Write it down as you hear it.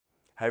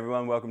Hey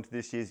everyone, welcome to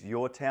this year's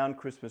Your Town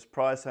Christmas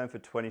prize home for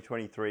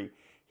 2023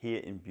 here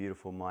in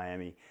beautiful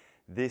Miami.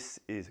 This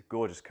is a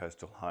gorgeous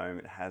coastal home.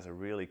 It has a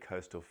really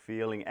coastal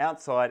feeling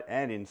outside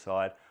and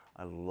inside.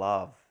 I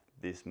love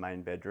this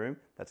main bedroom.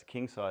 That's a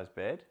king size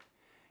bed.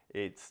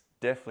 It's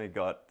definitely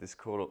got this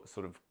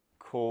sort of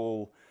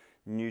cool,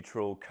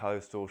 neutral,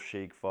 coastal,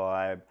 chic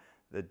vibe.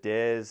 The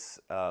Dares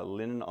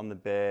linen on the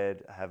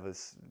bed have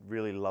this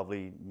really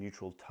lovely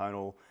neutral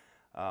tonal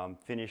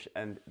finish,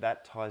 and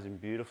that ties in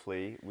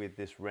beautifully with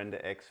this Render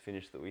X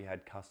finish that we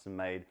had custom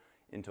made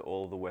into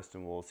all of the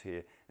western walls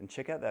here. And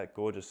check out that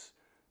gorgeous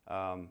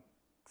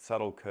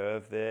subtle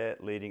curve there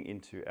leading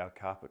into our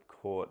carpet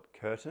court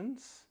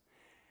curtains.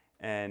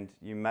 And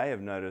you may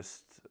have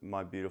noticed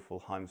my beautiful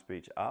Holmes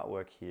Beach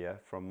artwork here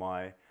from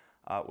my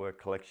artwork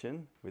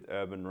collection with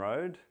Urban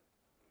Road.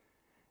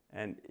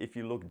 And if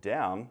you look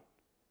down,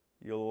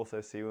 you'll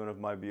also see one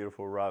of my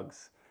beautiful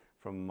rugs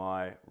from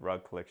my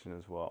rug collection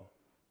as well.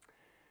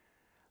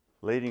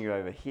 Leading you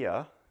over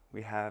here,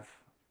 we have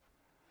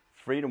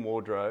Freedom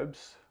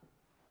wardrobes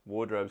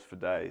for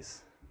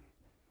days.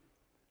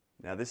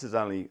 Now this is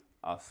only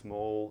a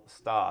small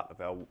start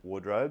of our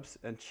wardrobes,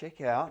 and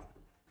check out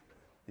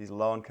these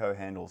Low & Co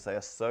handles. They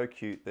are so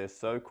cute, they're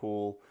so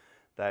cool.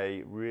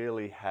 They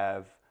really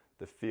have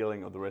the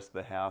feeling of the rest of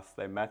the house.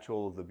 They match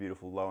all of the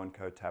beautiful Low &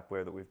 Co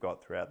tapware that we've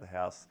got throughout the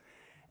house.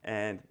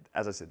 And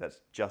as I said, that's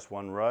just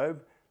one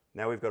robe.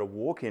 Now we've got a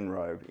walk-in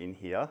robe in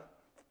here,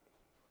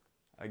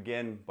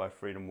 again by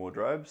Freedom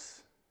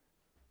Wardrobes.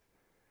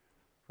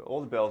 Got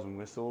all the bells and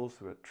whistles.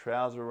 We've got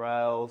trouser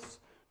rails,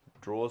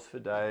 drawers for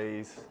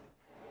days,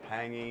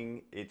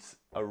 hanging. It's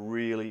a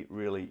really,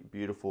 really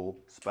beautiful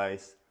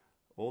space.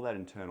 All that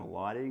internal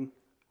lighting,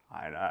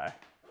 I know,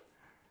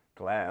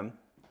 glam.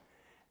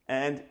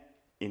 And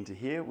into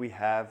here we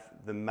have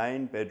the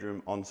main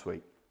bedroom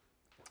ensuite.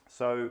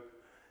 So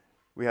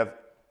we have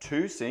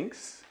two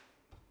sinks.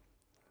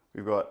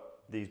 We've got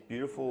these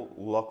beautiful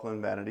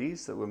Lachlan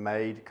vanities that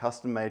were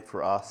custom made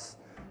for us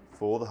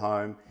for the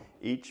home.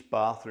 Each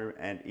bathroom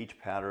and each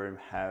powder room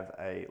have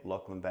a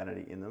Lachlan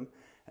vanity in them,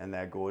 and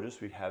they're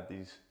gorgeous. We have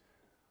these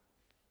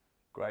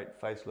great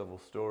face level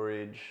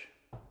storage.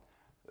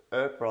 The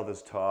Earp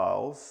Brothers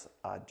tiles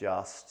are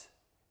just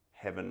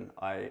heaven.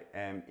 I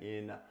am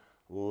in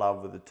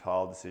love with the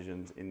tile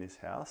decisions in this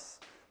house.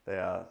 They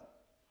are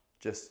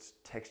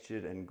just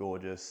textured and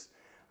gorgeous.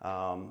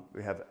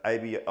 We have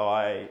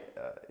ABI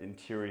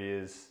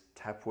interiors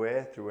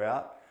tapware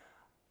throughout.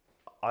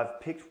 I've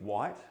picked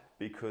white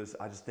because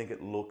I just think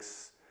it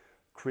looks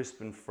crisp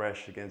and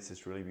fresh against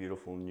this really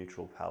beautiful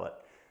neutral palette.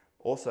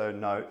 Also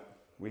note,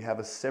 we have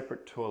a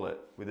separate toilet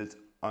with its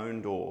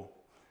own door.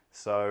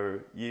 So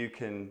you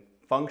can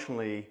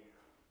functionally,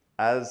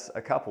 as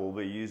a couple,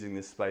 be using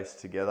this space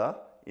together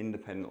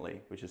independently,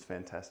 which is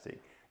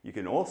fantastic. You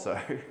can also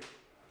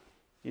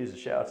use a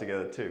shower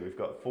together too. We've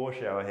got 4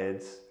 shower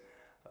heads,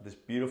 this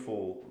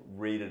beautiful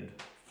reeded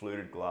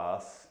fluted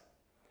glass,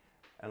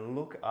 and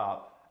look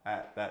up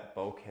at that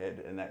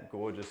bulkhead and that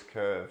gorgeous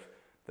curve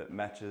that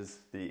matches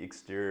the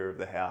exterior of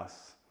the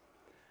house.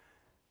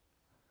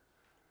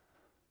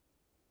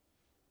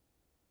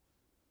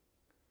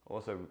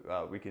 Also,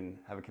 we can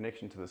have a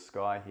connection to the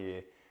sky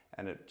here,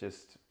 and it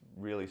just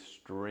really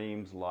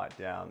streams light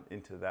down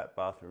into that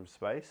bathroom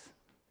space.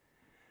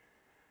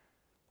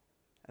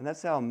 And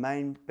that's our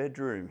main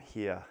bedroom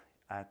here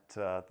at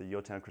the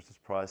Your Town Christmas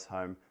prize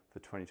home for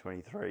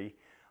 2023.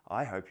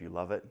 I hope you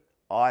love it.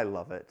 I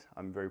love it.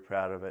 I'm very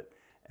proud of it.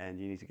 And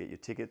you need to get your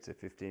tickets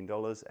at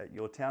 $15 at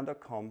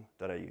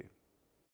yourtown.com.au.